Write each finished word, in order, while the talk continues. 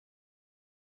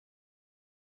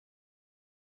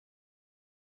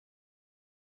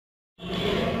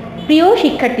প্রিয়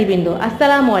শিক্ষার্থীবৃন্দ,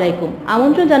 আসসালামু আলাইকুম।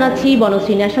 আমন্ত্রণ জানাচ্ছি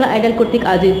বনশ্রী ন্যাশনাল আইডল কর্তৃক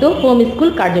আয়োজিত হোম স্কুল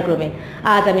কার্যক্রমে।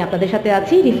 আজ আমি আপনাদের সাথে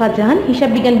আছি রিফাত জাহান, হিসাব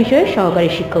বিজ্ঞান বিষয়ের সহকারী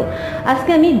শিক্ষক। আজকে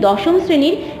আমি দশম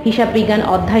শ্রেণীর হিসাব বিজ্ঞান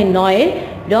অধ্যায় 9-এর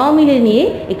র মিলে নিয়ে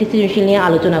একটি সৃজনশীল নিয়ে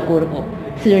আলোচনা করব।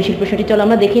 সৃজনশীল প্রশ্নটি চলো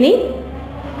আমরা দেখে নিই।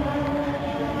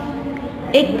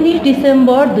 31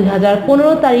 ডিসেম্বর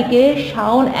 2015 তারিখে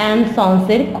শাওন অ্যান্ড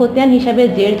সন্সের খতিয়ান হিসাবে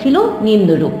জের ছিল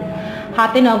নিম্নরূপ: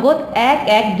 হাতে নগদ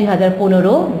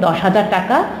 1/1/2015 10,000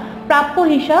 টাকা, প্রাপ্য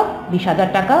হিসাব 20,000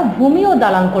 টাকা, ভূমি ও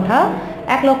দালান কোঠা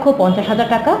 1,50,000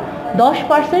 টাকা,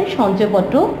 10%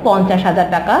 সঞ্চয়পত্র 50,000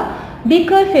 টাকা,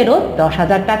 বিক্রয় ফেরত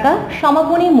 10,000 টাকা,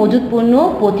 সমাপনী মজুত পণ্য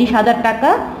 25,000 টাকা,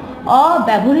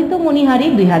 অব্যবহৃত মণিহারি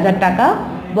 2,000 টাকা,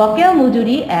 বকেয়া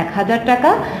মজুরি 1,000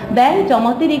 টাকা, ব্যাংক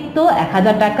জমাতিরিক্ত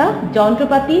 1,000 টাকা,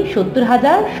 যন্ত্রপাতি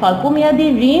 70,000, স্বল্পমেয়াদী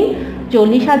ঋণ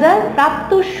 40,000,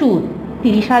 প্রাপ্ত সুদ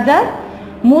 30,000,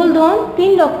 মূলধন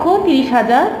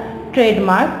 3,30,000,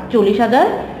 ট্রেডমার্ক 40,000,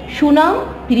 সুনাম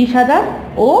 30,000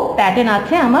 ও প্যাটার্ন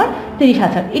আছে আমার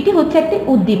 30,000। এটি হচ্ছে একটি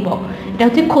উদ্দীপক। এটা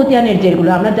হচ্ছে খতিয়ানের জেরগুলো।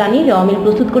 আমরা জানি র মিল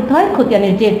প্রস্তুত করতে হয়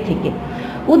খতিয়ানের জের থেকে।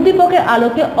 উদ্দীপকের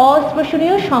আলোকে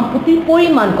অস্পর্শনীয় সম্পত্তির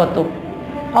পরিমাণ কত?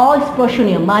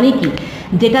 অস্পর্শনীয় মানে কি?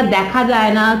 যেটা দেখা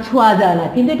যায় না, ছোঁয়া যায় না,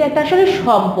 কিন্তু এটা একটা আসলে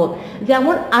সম্পদ।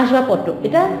 যেমন আসবাবপত্র,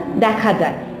 এটা দেখা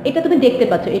যায়, এটা তুমি দেখতে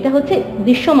পাচ্ছ, এটা হচ্ছে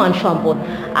দৃশ্যমান সম্পদ।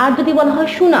 আর যদি বলা হয়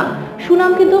সুনাম,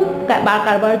 সুনাম কিন্তু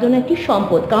কারবারের জন্য একটি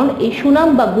সম্পদ, কারণ এই সুনাম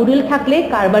বা গুডউইল থাকলে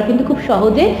কারবার কিন্তু খুব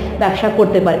সহজে ব্যবসা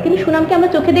করতে পারে। কিন্তু সুনামকে আমরা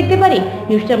চোখে দেখতে পারি?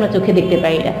 নিশ্চয়ই আমরা চোখে দেখতে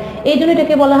পারি না। এই জন্য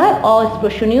এটাকে বলা হয়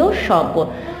অস্পর্শনীয় সম্পদ।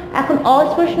 এখন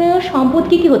অস্পর্শনীয় সম্পদ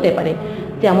কি কি হতে পারে?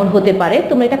 যেমন হতে পারে,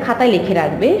 তোমরা এটা খাতায় লিখে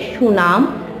রাখবে, সুনাম,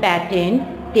 প্যাটেন্ট,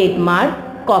 ট্রেডমার্ক,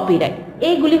 কপিরাইট,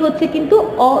 এইগুলি হচ্ছে কিন্তু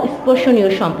অস্পর্শনীয়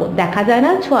সম্পদ। দেখা যায়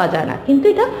না, ছোঁয়া যায় না, কিন্তু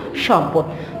এটা সম্পদ।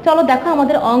 চলো দেখো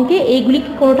আমাদের অঙ্কে এইগুলি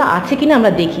কি কোনোটা আছে কিনা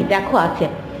আমরা দেখি। দেখো আছে।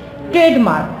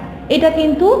 ট্রেডমার্ক, এটা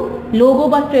কিন্তু লোগো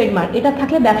বা ট্রেডমার্ক, এটা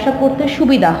থাকলে ব্যবসা করতে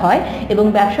সুবিধা হয় এবং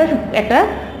ব্যবসার একটা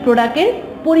প্রোডাক্টের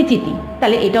পরিচিতি,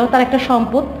 তাহলে এটাও তার একটা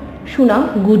সম্পদ। সুনাম,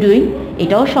 গুডউইল,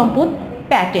 এটাও সম্পদ।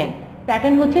 প্যাটেন্ট,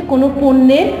 প্যাটেন্ট হচ্ছে কোনো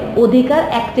পণ্যের অধিকার,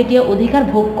 একচেটিয়া অধিকার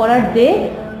ভোগ করার যে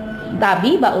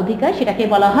দাবি বা অধিকার, সেটাকে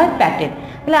বলা হয় প্যাটেন্ট।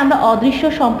 তাহলে আমরা অদৃশ্য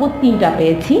সম্পদ 3টা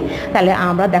পেয়েছি। তাহলে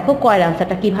আমরা দেখো কয়ের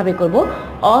আনসারটা কিভাবে করব।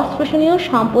 অস্পর্শনীয়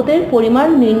সম্পদের পরিমাণ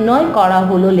নির্ণয় করা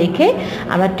হলো লেখে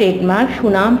আমরা ট্রেডমার্ক,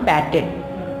 সুনাম, প্যাটেন্ট,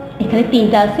 এখানে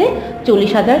 3টা আছে,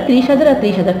 40,000, 30,000 আর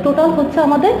 30,000, টোটাল হচ্ছে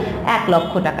আমাদের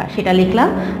 1,00,000 টাকা। সেটা লিখলাম।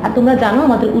 আর তোমরা জানো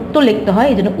আমাদের উত্তর লিখতে হয়,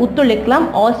 এই জন্য উত্তর লিখলাম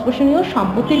অস্পর্শনীয়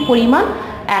সম্পত্তির পরিমাণ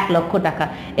 1,00,000 টাকা।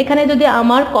 এখানে যদি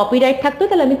আমার কপিরাইট থাকতো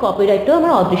তাহলে আমি কপিরাইটও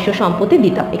আমার অদৃশ্য সম্পত্তি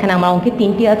দিতাম। এখানে আমার অঙ্কে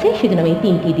 3টি আছে, সেজন্য আমি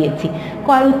 3টি দিয়েছি।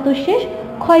 কয়ের উত্তর শেষ।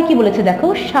 ক্ষয় কি বলেছে দেখো,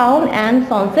 শাওন অ্যান্ড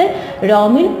সন্সের র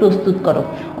মিল প্রস্তুত করো।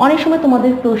 অনেক সময়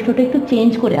তোমাদের প্রশ্নটা একটু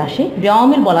চেঞ্জ করে আসে, র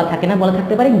মিল বলা থাকে না, বলা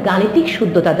থাকতে পারে গাণিতিক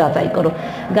শুদ্ধতা যাচাই করো।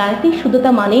 গাণিতিক শুদ্ধতা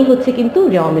মানেই হচ্ছে কিন্তু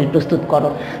র মিল প্রস্তুত করো।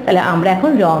 তাহলে আমরা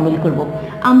এখন র মিল করব।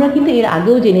 আমরা কিন্তু এর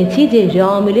আগেও জেনেছি যে র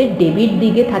মিলের ডেবিট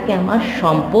দিকে থাকে আমার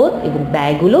সম্পদ এবং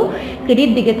ব্যয়গুলো, ক্রেডিট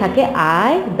দিকে থাকে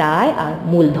আয়, দায় আর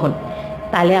মূলধন।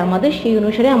 তাহলে আমাদের সেই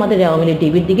অনুসারে আমাদের র মিলের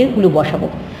ডেবিট দিকের গুলো বসাবো।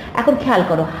 এখন খেয়াল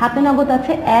করো, হাতে নগদ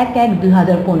আছে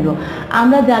 1/1/2015।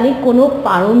 আমরা জানি কোনো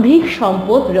প্রারম্ভিক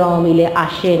সম্পদ র মিলে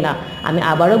আসে না। আমি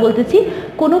আবারও বলতেছি,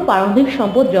 কোনো প্রারম্ভিক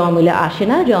সম্পদ র মিলে আসে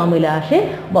না। র মিলে আসে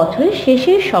বছরের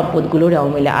শেষের সম্পদগুলো র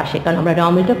মিলে আসে, কারণ আমরা র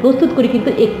মিলটা প্রস্তুত করি কিন্তু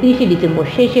 31শে ডিসেম্বর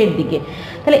শেষের দিকে।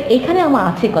 তাহলে এখানে আমার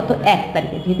আছে কত? 1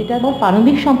 তারিখে। যেহেতু এটা আমার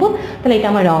প্রারম্ভিক সম্পদ, তাহলে এটা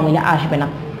আমার র মিলে আসবে না।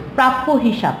 প্রাপ্য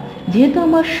হিসাব, যেহেতু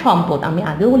আমার সম্পদ, আমি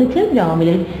আগেও বলেছিলাম র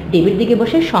মিলের ডেবিট দিকে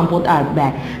বসে সম্পদ আর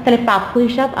ব্যয়, তাহলে প্রাপ্য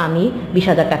হিসাব আমি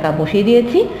 20,000 টাকা বসিয়ে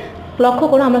দিয়েছি। লক্ষ্য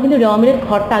করো, আমরা কিন্তু র মিলের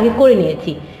ঘরটা আগে করে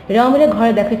নিয়েছি। র মিলের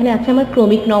ঘরে দেখো এখানে আছে আমার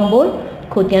ক্রমিক নম্বর,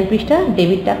 খতিয়ান পৃষ্ঠা,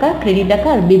 ডেবিট টাকা, ক্রেডিট টাকা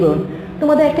আর বিবরণ।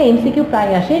 তোমাদের একটা এমসিকিউ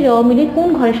প্রায় আসে, র মিলের কোন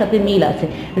ঘরের সাথে মিল আছে?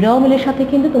 র মিলের সাথে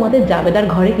কিন্তু তোমাদের জাবেদার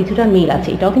ঘরে কিছুটা মিল আছে।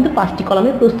 এটাও কিন্তু 5টি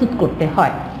কলমে প্রস্তুত করতে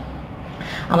হয়।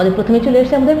 আমাদের প্রথমে চলে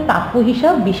এসেছে আমাদের প্রাপ্য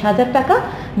হিসাব 20,000 টাকা।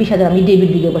 20,000 আমি ডেবিট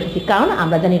দিকে বসেছি, কারণ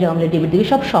আমরা জানি আমাদের ডেবিট দিকে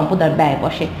সব সম্পদ আর ব্যয়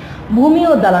বসে। ভূমি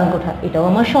ও দালান কোঠা, এটাও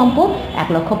আমার সম্পদ,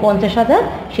 1,50,000,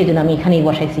 সেজন্য আমি এখানেই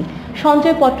বসাইছি।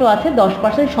 সঞ্চয়পত্র আছে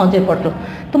 10% সঞ্চয়পত্র।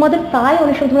 তোমাদের প্রায়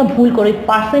অনেক সময় তোমরা ভুল করে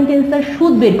পার্সেন্টেজটার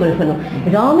সুদ বের করে ফেলো।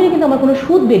 র মিলে কিন্তু আমার কোনো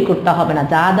সুদ বের করতে হবে না,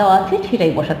 যা দেওয়া আছে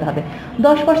সেটাই বসাতে হবে।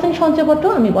 10% সঞ্চয়পত্র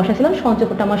আমি বসাইছিলাম,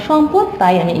 সঞ্চয়পত্র আমার সম্পদ,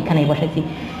 তাই আমি এখানেই বসাইছি।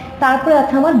 তারপরে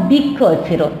আছে আমার বিক্রয়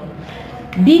ফেরত।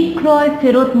 বিক্রয়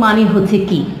ফেরত মানে হচ্ছে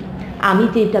কি? আমি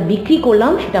যেটা বিক্রি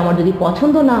করলাম সেটা আমার যদি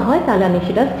পছন্দ না হয় তাহলে আমি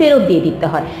সেটা ফেরত দিয়ে দিতে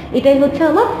হয়। এটাই হচ্ছে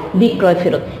আমার বিক্রয়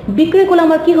ফেরত। বিক্রয় করলে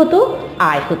আমার কি হতো?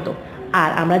 আয় হতো। আর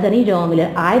আমরা জানি র মিলের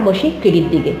আয় বসে ক্রেডিট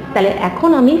দিকে, তাহলে এখন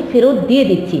আমি ফেরত দিয়ে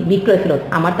দিচ্ছি, বিক্রয় ফেরত,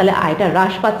 আমার তাহলে আয়টা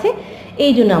হ্রাস পাচ্ছে।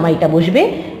 এই জন্য আমার এটা বসবে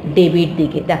ডেবিট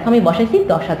দিকে। দেখো আমি বসাইছি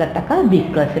 10,000 টাকা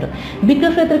বিক্রয় ফেরত।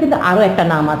 বিক্রয় ফেরতের কিন্তু আরও একটা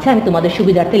নাম আছে, আমি তোমাদের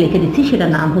সুবিধার্থে লিখে দিচ্ছি,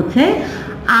 সেটার নাম হচ্ছে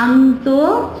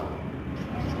আন্তঃফেরত।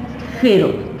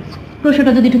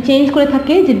 প্রশ্নটা যদি একটু চেঞ্জ করে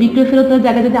থাকে যে বিক্রয় ফেরতের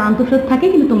জায়গায় যদি আন্তঃফেরত থাকে,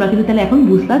 কিন্তু তোমরা কিন্তু তাহলে এখন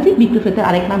বুঝলা যে বিক্রয় ফেরতের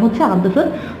আরেক নাম হচ্ছে আন্তঃফেরত,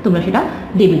 তোমরা সেটা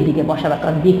ডেবিট দিকে বসাবা,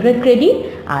 কারণ বিক্রয় ক্রেডিট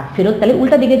আর ফেরত তাহলে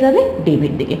উল্টা দিকে যাবে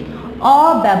ডেবিট দিকে।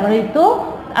 অব্যবহৃত,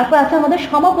 তারপর আছে আমাদের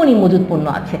সমাপনী মজুত পণ্য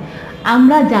আছে।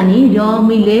 আমরা জানি র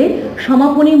মিলে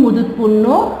সমাপনী মজুত পণ্য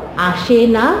আসে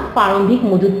না, প্রারম্ভিক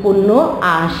মজুত পণ্য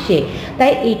আসে,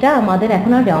 তাই এটা আমাদের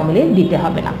এখন আর র মিলে দিতে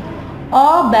হবে না।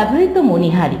 অব্যবহৃত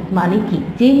মণিহারি মানে কি,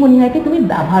 যে মণিহারিটি তুমি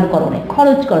ব্যবহার করো না,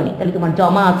 খরচ করনি, তাহলে তোমার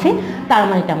জমা আছে, তার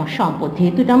মানে এটা আমার সম্পদ,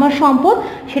 যেহেতু এটা আমার সম্পদ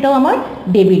সেটাও আমার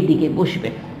ডেবিট দিকে বসবে।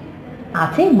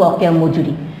 আছে বকেয়া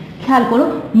মজুরি। খেয়াল করো,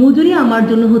 মজুরি আমার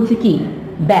জন্য হচ্ছে কি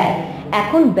ব্যয়।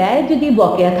 এখন ব্যয় যদি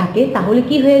বকেয়া থাকে তাহলে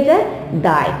কি হয়ে যায়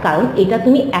দায়, কারণ এটা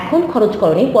তুমি এখন খরচ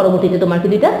করোনি, পরবর্তীতে তোমার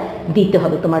কিন্তু এটা দিতে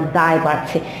হবে, তোমার দায়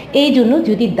বাড়ছে। এই জন্য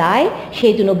যদি দায়,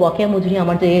 সেই জন্য বকেয়া মজুরি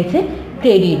আমার রয়েছে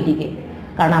ক্রেডিট দিকে,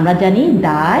 কারণ আমরা জানি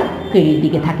দায় ক্রেডিট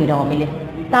দিকে থাকে র মিলে।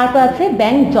 তারপর আছে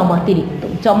ব্যাংক জমাতিরিক্ত।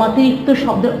 জমাতিরিক্ত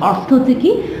শব্দের অর্থ হচ্ছে কি,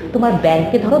 তোমার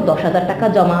ব্যাংকে ধরো 10,000 টাকা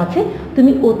জমা আছে,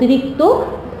 তুমি অতিরিক্ত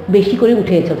বেশি করে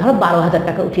উঠিয়েছো, ধরো 12,000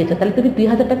 টাকা উঠিয়েছো, তাহলে তুমি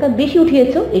 2,000 টাকা বেশি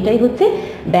উঠিয়েছো, এটাই হচ্ছে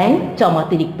ব্যাংক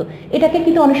জমাতিরিক্ত। এটাকে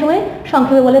কিন্তু অনেক সময়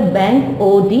সংক্ষেপে বলে ব্যাংক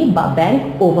ওডি বা ব্যাংক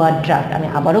ওভারড্রাফট। আমি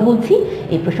আবারও বলছি,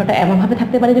 এই প্রশ্নটা এমনভাবে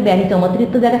থাকতে পারে যে ব্যাংক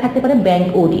জমাতিরিক্ত জায়গায় থাকতে পারে ব্যাংক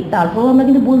ওডি, তারপরেও আমরা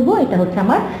কিন্তু বুঝবো এটা হচ্ছে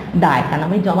আমার দায়, কারণ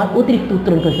আমি জমার অতিরিক্ত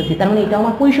উত্তোলন করতেছি, তার মানে এটাও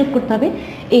আমার পরিশোধ করতে হবে,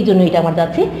 এই জন্য এটা আমার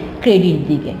যাচ্ছে ক্রেডিট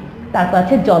দিকে। তারপর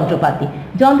আছে যন্ত্রপাতি।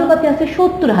 যন্ত্রপাতি আছে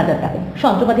 70,000 টাকা।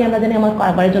 যন্ত্রপাতি আমরা জানি আমার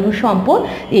কারবারের জন্য সম্পদ,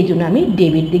 এই জন্য আমি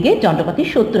ডেবিট দিকে যন্ত্রপাতি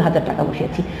 70,000 টাকা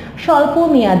বসিয়েছি। স্বল্প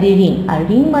মেয়াদী ঋণ, আর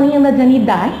ঋণ মানে আমরা জানি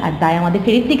দায়, আর দায় আমাদের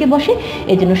ক্রেডিট দিকে বসে,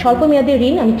 এই জন্য স্বল্প মেয়াদী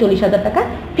ঋণ আমি 40,000 টাকা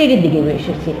ক্রেডিট দিকে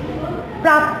বসেছি।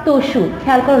 প্রাপ্ত সুদ,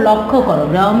 খেয়াল করো, লক্ষ্য করো,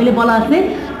 র মিলে বলা আছে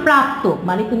প্রাপ্ত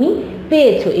মানে তুমি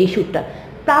পেয়েছো এই সুদটা।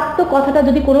 প্রাপ্ত কথাটা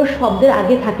যদি কোনো শব্দের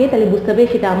আগে থাকে তাহলে বুঝতে হবে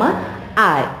সেটা আমার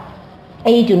আয়,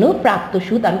 এই জন্য প্রাপ্ত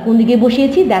সুদ আমি কোন দিকে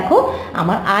বসিয়েছি, দেখো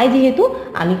আমার আয় যেহেতু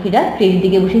আমি ক্রেডিট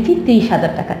দিকে বসিয়েছি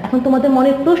 30,000 টাকা। এখন তোমাদের মনে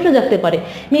প্রশ্ন জাগতে পারে,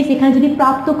 মিস এখানে যদি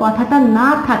প্রাপ্ত কথাটা না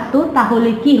থাকতো তাহলে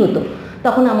কি হতো,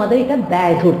 তখন আমাদের এটা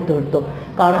ব্যয় ধরতে হতো,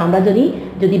 কারণ আমরা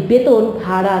যদি বেতন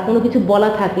ভাড়া কোনো কিছু বলা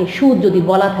থাকে, সুদ যদি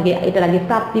বলা থাকে, এটার আগে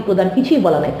প্রাপ্তি প্রদান কিছুই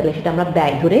বলা নাই, তাহলে সেটা আমরা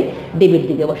ব্যয় ধরে ডেবিট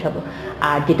দিকে বসাবো।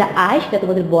 আর যেটা আয় সেটা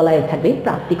তোমাদের বলাই থাকবে,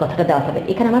 প্রাপ্তি কথাটা দেওয়া থাকবে।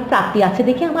 এখানে আমার প্রাপ্তি আছে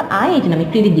দেখে আমার আয়, এই জন্য আমি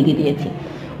ক্রেডিট দিকে দিয়েছি।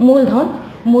 মূলধন,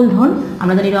 মূলধন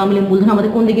আমরা জানি র মিলে মূলধন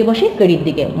আমাদের কোন দিকে বসে ক্রেডিট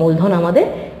দিকে, মূলধন আমাদের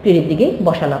ক্রেডিট দিকে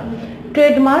বসালাম।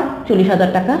 ট্রেডমার্ক 40,000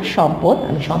 টাকা সম্পদ,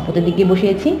 আমি সম্পদের দিকে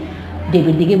বসিয়েছি,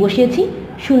 ডেবিট দিকে বসিয়েছি।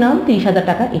 সুনাম 30,000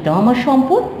 টাকা, এটাও আমার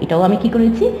সম্পদ, এটাও আমি কি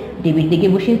করেছি ডেবিট দিকে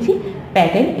বসিয়েছি।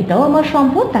 প্যাটেন্ট, এটাও আমার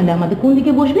সম্পদ, তাহলে আমাদের কোন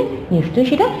দিকে বসবে, নিশ্চয়ই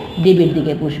সেটা ডেবিট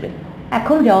দিকে বসবে।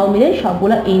 এখন র মিলে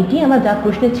সবগুলো এন্ট্রি আমার যা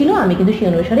প্রশ্ন ছিল আমি কিন্তু সেই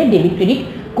অনুসারে ডেবিট ক্রেডিট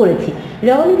করেছি। র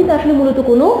মিল কিন্তু আসলে মূলত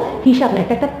কোনো হিসাব না,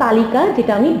 একটা তালিকা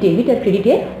যেটা আমি ডেবিট আর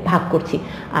ক্রেডিটে ভাগ করছি।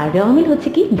 আর র মিল হচ্ছে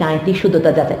কি গাণিতিক শুদ্ধতা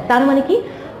যাচাই, তার মানে কি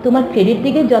তোমার ক্রেডিট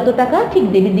দিকে যত টাকা ঠিক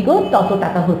ডেবিট দিকেও তত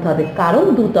টাকা হতে হবে, কারণ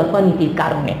দুতরফা নীতির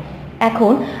কারণে।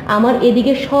 এখন আমার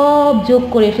এদিকে সব যোগ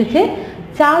করে এসেছে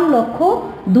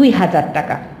 4,02,000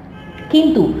 টাকা,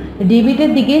 কিন্তু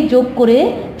ডেবিটের দিকে যোগ করে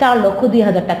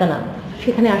 4,02,000 টাকা না,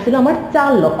 সেখানে আসছিল আমার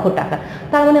 4 লক্ষ টাকা,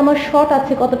 তার মানে আমার শর্ট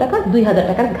আছে কত টাকা, 2,000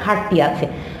 টাকার ঘাটতি আছে।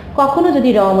 কখনো যদি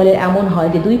র মিলের এমন হয়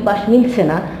যে দুই পাশ মিলছে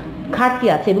না, ঘাটতি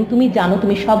আছে, এবং তুমি জানো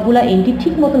তুমি সবগুলা এন্ট্রি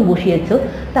ঠিক মতন বসিয়েছো,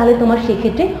 তাহলে তোমার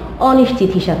সেক্ষেত্রে অনিশ্চিত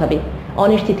হিসাব হবে।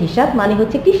 অনিশ্চিত হিসাব মানে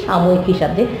হচ্ছে একটি সাময়িক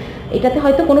হিসাব, যে এটাতে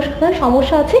হয়তো কোনো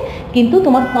সমস্যা আছে, কিন্তু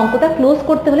তোমার অঙ্কটা ক্লোজ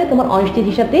করতে হলে তোমার অনিশ্চিত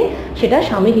হিসাবে সেটা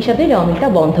সাময়িক হিসাবে র মিলটা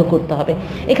বন্ধ করতে হবে।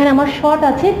 এখানে আমার শর্ট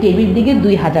আছে ডেবিট দিকে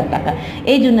 2,000 টাকা,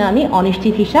 এই জন্য আমি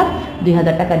অনিশ্চিত হিসাব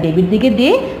 2,000 টাকা ডেবিট দিকে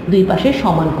দিয়ে দুই পাশে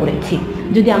সমান করেছি।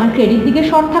 যদি আমার ক্রেডিট দিকে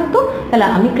শর্ট থাকতো তাহলে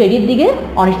আমি ক্রেডিট দিকে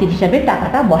অনিশ্চিত হিসাবে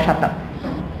টাকাটা বসাতাম।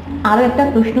 আরও একটা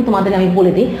প্রশ্ন তোমাদের আমি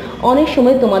বলে দিই, অনেক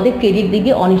সময় তোমাদের ক্রেডিট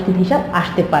দিকে অনিশ্চিত হিসাব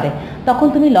আসতে পারে, তখন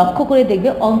তুমি লক্ষ্য করে দেখবে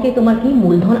অঙ্কে তোমার কি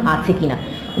মূলধন আছে কিনা।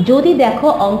 যদি দেখো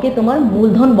অঙ্কে তোমার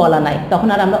মূলধন বলা নাই, তখন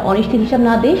আর আমরা অনিশ্চিত হিসাব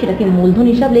না দিই, সেটাকে মূলধন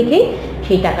হিসাব রেখেই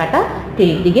সেই টাকাটা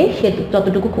ক্রেডিট দিকে সে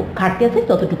যতটুকু ঘাটতি আছে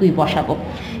ততটুকুই বসাবো।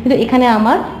 কিন্তু এখানে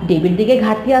আমার ডেবিট দিকে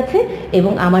ঘাটতি আছে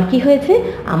এবং আমার কি হয়েছে,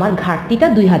 আমার ঘাটতিটা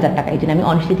 2,000 টাকা, এই জন্য আমি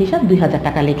অনিশ্চিত হিসাব 2,000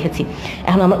 টাকা লিখেছি।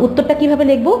 এখন আমার উত্তরটা কিভাবে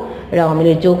লিখবো, র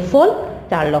মিলের যোগফল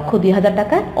 4,02,000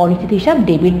 টাকা, অনিশ্চিত হিসাব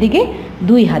ডেবিট দিকে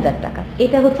 2,000 টাকা।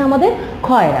 এটা হচ্ছে আমাদের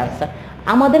ক্ষয়ের আনসার।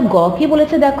 আমাদের গ কি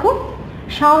বলেছে দেখো,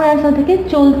 শাওন অ্যান্ড সন থেকে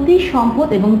চলতি সম্পদ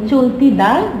এবং চলতি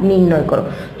দায় নির্ণয় করো।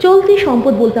 চলতি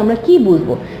সম্পদ বলতে আমরা কি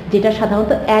বুঝবো? যেটা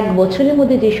সাধারণত 1 বছরের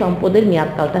মধ্যে যে সম্পদের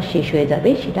মেয়াদকালটা শেষ হয়ে যাবে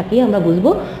সেটাকেই আমরা বুঝবো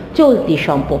চলতি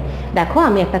সম্পদ। দেখো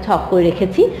আমি একটা ছক করে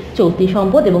রেখেছি চলতি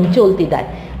সম্পদ এবং চলতি দায়।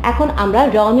 এখন আমরা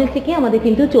র মিল থেকে আমাদের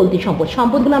কিন্তু চলতি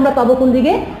সম্পদগুলো আমরা পাবো কোন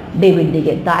দিকে? ডেবিট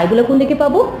দিকে। দায়গুলো কোন দিকে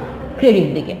পাবো? ক্রেডিট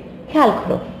দিকে। খেয়াল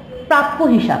করো, প্রাপ্য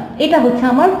হিসাব এটা হচ্ছে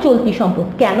আমার চলতি সম্পদ।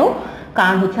 কেন?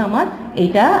 কারণ হচ্ছে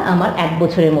এটা আমার 1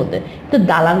 বছরের মধ্যে। তো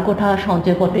দালান কোঠা,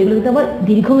 সঞ্চয়পত্র এগুলো কিন্তু আমার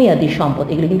দীর্ঘমেয়াদী সম্পদ,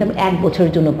 এগুলো কিন্তু আমি 1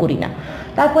 বছরের জন্য করি না।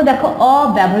 তারপর দেখো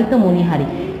অব্যবহৃত মণিহারি,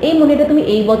 এই মণিটা তুমি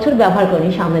এই বছর ব্যবহার করনি,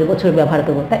 সামনের বছর ব্যবহার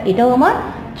করবো, তা এটাও আমার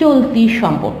চলতি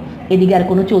সম্পদ। এদিকে আর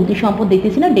কোনো চলতি সম্পদ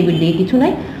দেখতেছি না, ডেবিট দিকে কিছু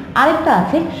নাই। আরেকটা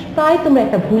আছে, প্রায় তোমরা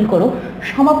একটা ভুল করো,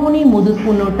 সমাপনী মজুত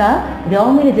পণ্যটা র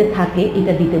মিলে যে থাকে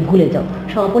এটা দিতে ভুলে যাও।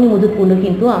 সমাপনী মজুত পণ্য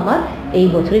কিন্তু আমার এই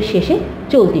বছরের শেষে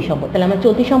চলতি সম্পদ। তাহলে আমরা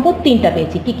চলতি সম্পদ 3টা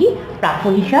পেয়েছি। কি কি? প্রাপ্য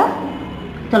হিসাব,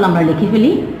 চলো আমরা লিখে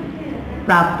ফেলি।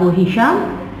 প্রাপ্য হিসাব,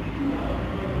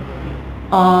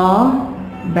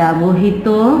 অব্যবহৃত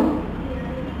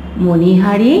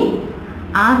মণিহারি,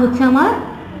 আর হচ্ছে আমার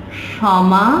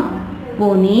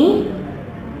সমাপনী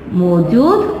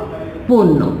মজুদ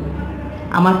পণ্য।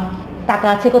 আমার টাকা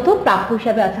আছে কত? প্রাপ্য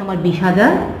হিসাবে আছে আমার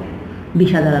 20,000,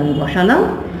 20,000 আমি বসালাম।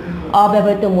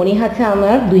 অব্যবহৃত মণিহারি আছে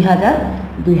আমার 2,000,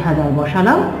 2,000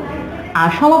 বসালাম। আর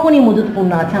সমাপনী মজুদ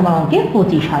পণ্য আছে আমার অঙ্কে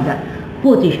 25,000,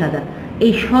 25,000।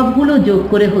 এই সবগুলো যোগ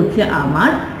করে হচ্ছে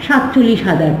আমার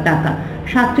 47,000 টাকা।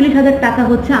 47,000 টাকা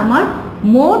হচ্ছে আমার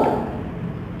মোট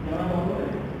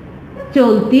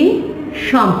চলতি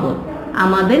সম্পদ।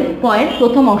 আমাদের পয়ের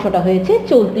প্রথম অংশটা হয়েছে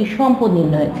চলতি সম্পদ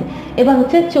নির্ণয় হয়েছে। এবার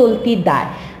হচ্ছে চলতি দায়।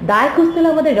 দায় খুঁজতে হলে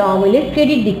আমাদের র মিলের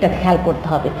ক্রেডিট দিকটা খেয়াল করতে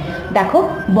হবে। দেখো,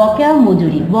 বকেয়া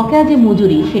মজুরি, বকেয়া যে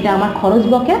মজুরি সেটা আমার খরচ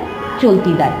বকেয়া,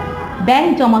 চলতি দায়। ব্যাংক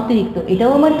জমাতিরিক্ত,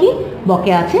 এটাও আমার কি?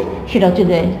 বকেয়া আছে, সেটা হচ্ছে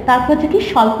দায়। তারপর হচ্ছে কি?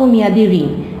 স্বল্প মেয়াদী ঋণ,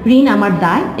 ঋণ আমার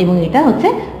দায় এবং এটা হচ্ছে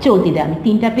চলতি দায়। আমি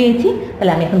 3টা পেয়েছি,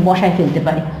 তাহলে আমি এখন বসায় ফেলতে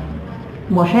পারি।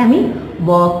 বসায় আমি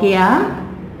বকেয়া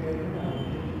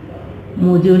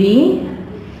মজুরি,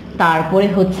 তারপরে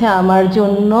হচ্ছে আমার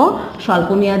জন্য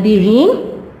স্বল্পমেয়াদী ঋণ,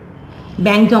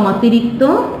 ব্যাংক জমাতিরিক্ত,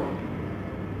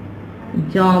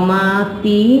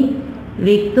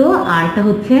 আর এটা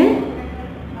হচ্ছে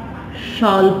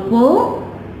স্বল্প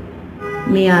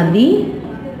মেয়াদী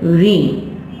ঋণ।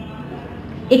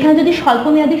 এখানে যদি স্বল্প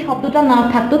মেয়াদী শব্দটা না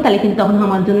থাকতো তাহলে কিন্তু তখন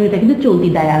আমার জন্য এটা কিন্তু চলতি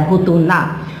দায় আর হতো না।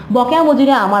 বকেয়া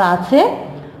মজুরি আমার আছে,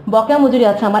 বকেয়া মজুরি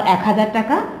আছে আমার 1,000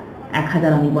 টাকা,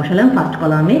 1,000 আমি বসালাম ফার্স্ট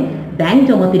কলামে। ব্যাংক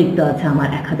জমাতিরিক্ত আছে আমার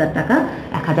 1,000 টাকা,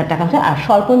 1,000 টাকা আছে। আর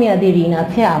স্বল্প মেয়াদী ঋণ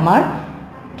আছে আমার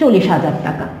 40,000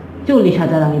 টাকা,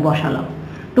 40,000 আমি বসালাম।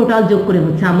 টোটাল যোগ করে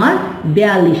হচ্ছে আমার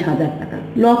 42,000 টাকা।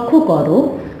 লক্ষ্য করো,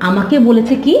 আমাকে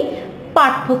বলেছে কি?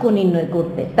 পার্থক্য নির্ণয়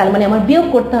করতে। তার মানে আমার বিয়োগ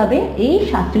করতে হবে এই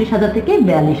 47,000 থেকে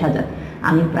 42,000।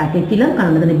 আমি ব্র্যাকেট দিলাম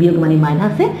কারণ এখানে বিয়োগ মানে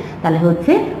মাইনাসে। তাহলে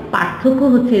হচ্ছে পার্থক্য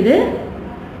হচ্ছে এদের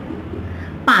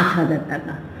 5,000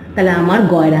 টাকা। তাহলে আমার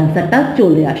গয়ের অ্যান্সারটা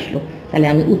চলে আসলো। তাহলে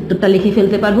আমি উত্তরটা লিখে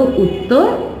ফেলতে পারবো, উত্তর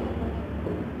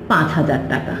 5,000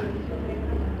 টাকা।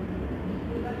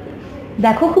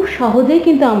 দেখো, খুব সহজেই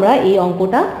কিন্তু আমরা এই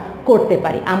অঙ্কটা করতে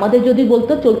পারি। আমাদের যদি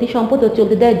বলতো চলতি সম্পদ ও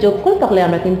চলতি দায় যোগ কর, তাহলে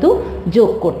আমরা কিন্তু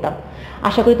যোগ করতাম।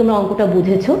 আশা করি তোমরা অঙ্কটা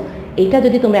বুঝেছো। এটা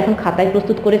যদি তোমরা এখন খাতায়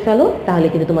প্রস্তুত করে ফেলো তাহলে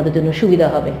কিন্তু তোমাদের জন্য সুবিধা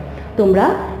হবে। তোমরা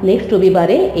নেক্সট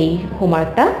রবিবারে এই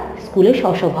হোমওয়ার্কটা স্কুলে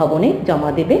স্বভবনে জমা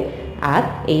দেবে, আর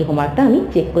এই হোমওয়ার্কটা আমি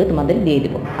চেক করে তোমাদের দিয়ে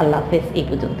দেবো। আল্লাহ হাফেজ, এই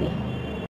পর্যন্তই।